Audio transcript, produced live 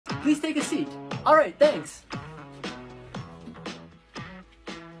Please take a seat. Alright, thanks.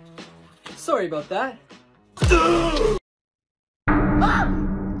 Sorry about that.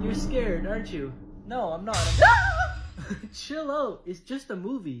 You're scared, aren't you? No, I'm not. Chill out, it's just a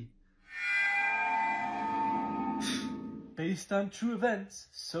movie. Based on true events.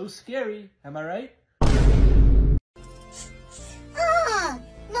 So scary, am I right?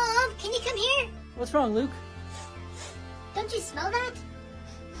 Mom, can you come here? What's wrong, Luke? Don't you smell that?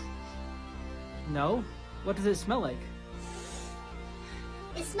 No. What does it smell like?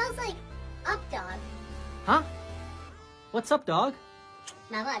 It smells like up dog. Huh? What's up, dog?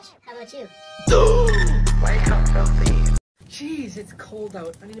 Not much. How about you? Wake up, filthy. Jeez, it's cold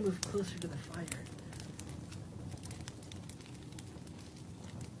out. I need to move closer to the fire.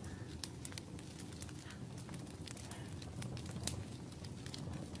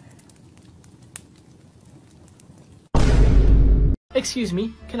 Excuse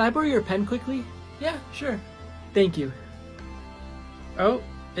me, can I borrow your pen quickly? Yeah, sure. Thank you. Oh,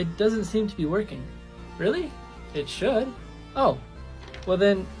 it doesn't seem to be working. Really? It should. Oh, well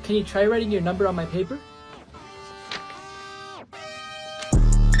then, can you try writing your number on my paper?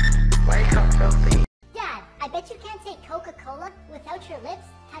 Wake up, filthy. Dad, I bet you can't say Coca-Cola without your lips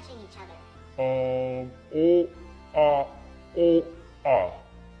touching each other.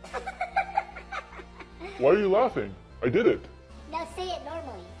 Why are you laughing? I did it. Now say it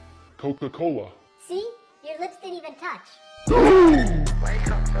normally. Coca-Cola. See? Your lips didn't even touch. Wake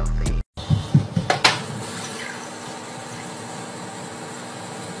up, filthy.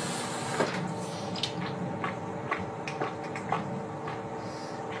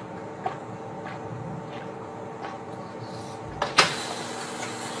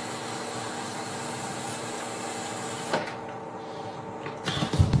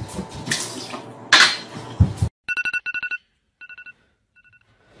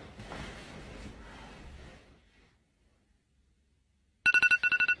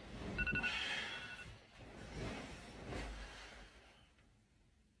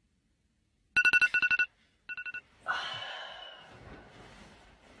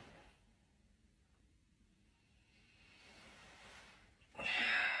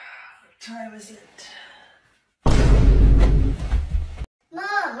 What time is it?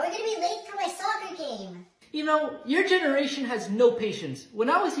 Mom, we're gonna be late for my soccer game. You know, your generation has no patience.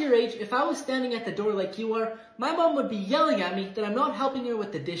 When I was your age, if I was standing at the door like you are, my mom would be yelling at me that I'm not helping her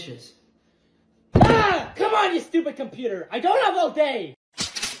with the dishes. Ah! Come on, you stupid computer! I don't have all day!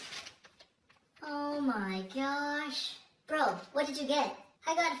 Oh my gosh. Bro, what did you get?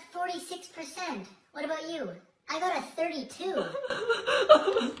 I got 46%. What about you? I got a 32.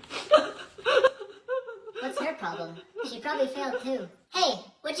 What's her problem? She probably failed too. Hey,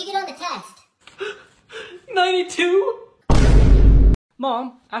 what'd you get on the test? 92?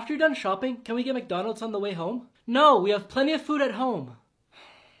 Mom, after you're done shopping, can we get McDonald's on the way home? No, we have plenty of food at home.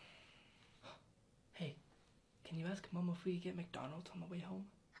 Hey, can you ask Mom if we could get McDonald's on the way home?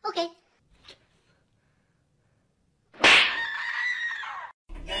 Okay.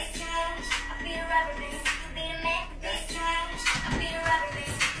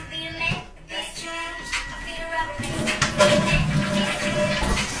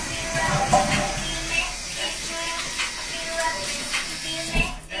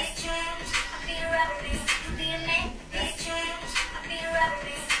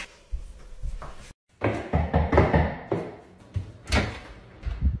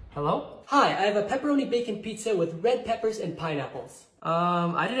 Hello? Hi, I have a pepperoni bacon pizza with red peppers and pineapples.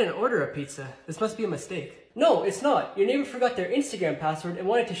 I didn't order a pizza. This must be a mistake. No, it's not. Your neighbor forgot their Instagram password and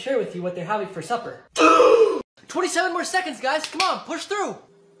wanted to share with you what they're having for supper. 27 more seconds, guys. Come on, push through.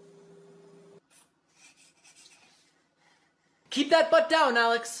 Keep that butt down,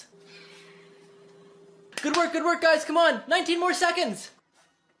 Alex. Good work, guys. Come on. 19 more seconds.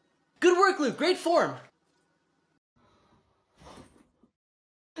 Good work, Luke. Great form.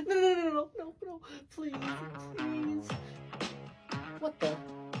 No, please. What the?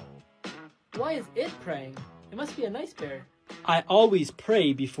 Why is it praying? It must be a nice bear. I always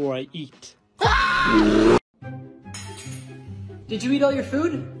pray before I eat. Did you eat all your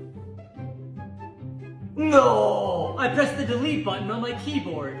food? No! I pressed the delete button on my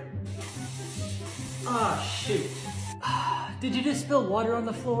keyboard. Ah, shoot. Did you just spill water on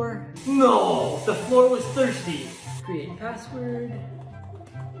the floor? No! The floor was thirsty. Create password.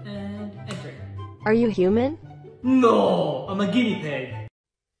 And enter. Are you human? No! I'm a guinea pig.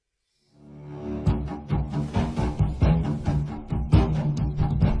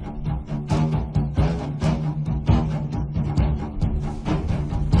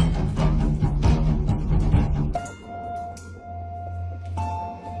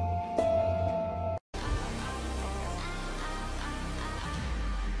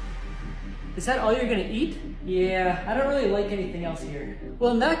 Is that all you're gonna eat? Yeah, I don't really like anything else here. Well,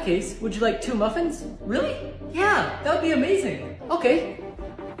 in that case, would you like 2 muffins? Really? Yeah, that would be amazing. Okay.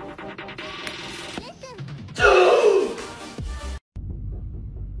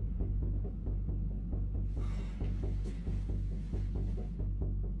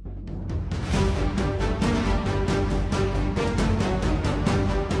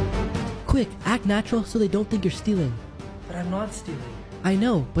 Quick, act natural so they don't think you're stealing. But I'm not stealing. I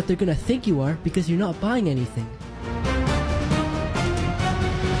know, but they're gonna think you are because you're not buying anything.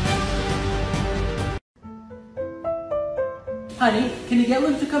 Honey, can you get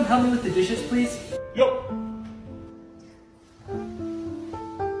Luke to come help me with the dishes, please? Yup.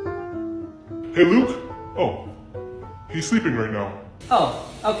 Hey, Luke? Oh, he's sleeping right now.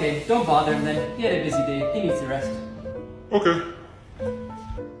 Oh, okay. Don't bother him then. He had a busy day. He needs to rest. Okay.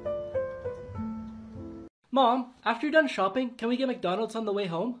 Mom, after you're done shopping, can we get McDonald's on the way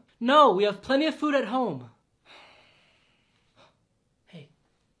home? No, we have plenty of food at home. Hey,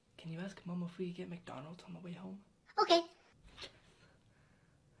 can you ask Mom if we get McDonald's on the way home? Okay.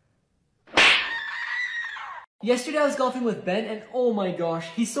 Yesterday I was golfing with Ben and oh my gosh,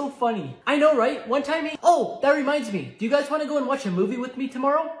 he's so funny. I know, right? One time he... Oh, that reminds me. Do you guys want to go and watch a movie with me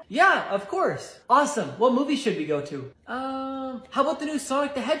tomorrow? Yeah, of course. Awesome. What movie should we go to? How about the new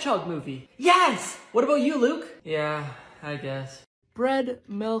Sonic the Hedgehog movie? Yes! What about you, Luke? Yeah, I guess. Bread,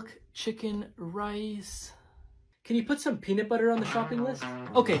 milk, chicken, rice... Can you put some peanut butter on the shopping list?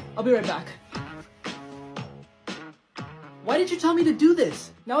 Okay, I'll be right back. Why did you tell me to do this?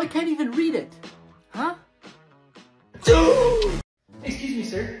 Now I can't even read it. Huh? Excuse me,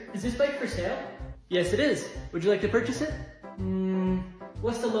 sir. Is this bike for sale? Yes, it is. Would you like to purchase it?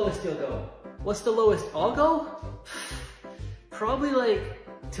 What's the lowest you'll go? What's the lowest I'll go? Probably like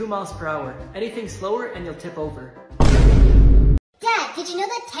 2 miles per hour. Anything slower and you'll tip over. Dad, did you know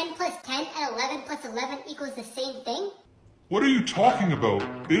that 10 plus 10 and 11 plus 11 equals the same thing? What are you talking about?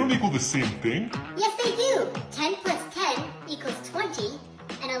 They don't equal the same thing. Yes, they do. 10 plus 10 equals 20,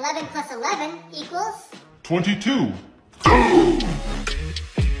 and 11 plus 11 equals... 22.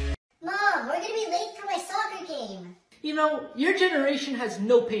 Mom, we're gonna be late for my soccer game. You know, your generation has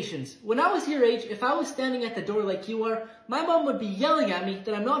no patience. When I was your age, if I was standing at the door like you are, my mom would be yelling at me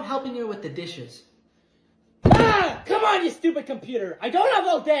that I'm not helping her with the dishes. Ah! Come on, you stupid computer! I don't have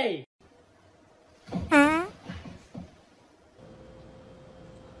all day!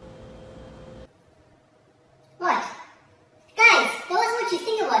 What? Guys, that wasn't what you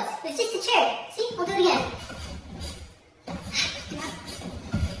think it was. It was just a chair. See? I'll do it again.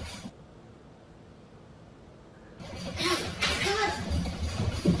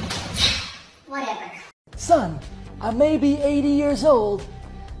 Whatever. Son, I may be 80 years old,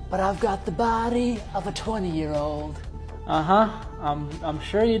 but I've got the body of a 20-year-old. Uh-huh. I'm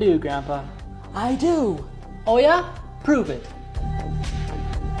sure you do, Grandpa. I do. Oh yeah? Prove it.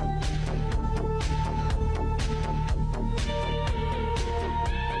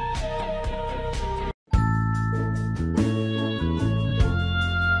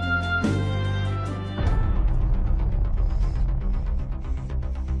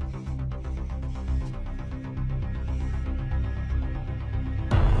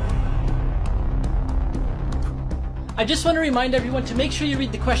 I just want to remind everyone to make sure you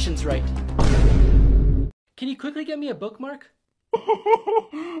read the questions right. Can you quickly get me a bookmark?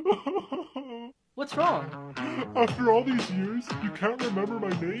 What's wrong? After all these years, you can't remember my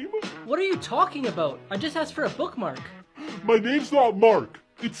name? What are you talking about? I just asked for a bookmark. My name's not Mark.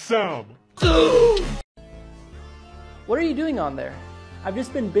 It's Sam. What are you doing on there? I've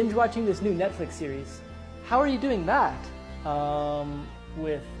just been binge watching this new Netflix series. How are you doing that?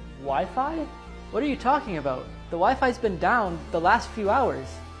 With Wi-Fi? What are you talking about? The Wi-Fi's been down the last few hours.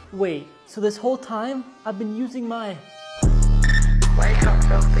 Wait, so this whole time I've been using my... Wake up,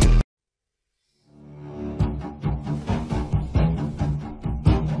 filthy.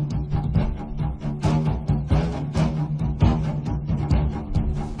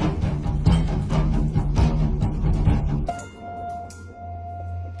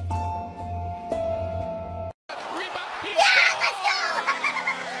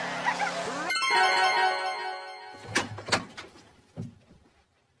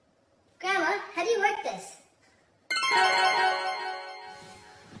 Grandma, how do you work this?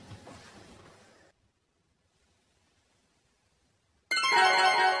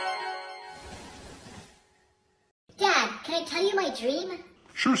 Dad, can I tell you my dream?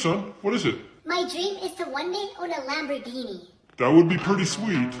 Sure, son. What is it? My dream is to one day own a Lamborghini. That would be pretty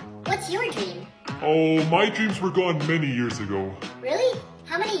sweet. What's your dream? Oh, my dreams were gone many years ago. Really?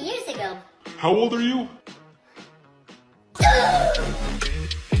 How many years ago? How old are you?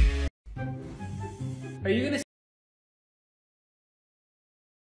 Are you gonna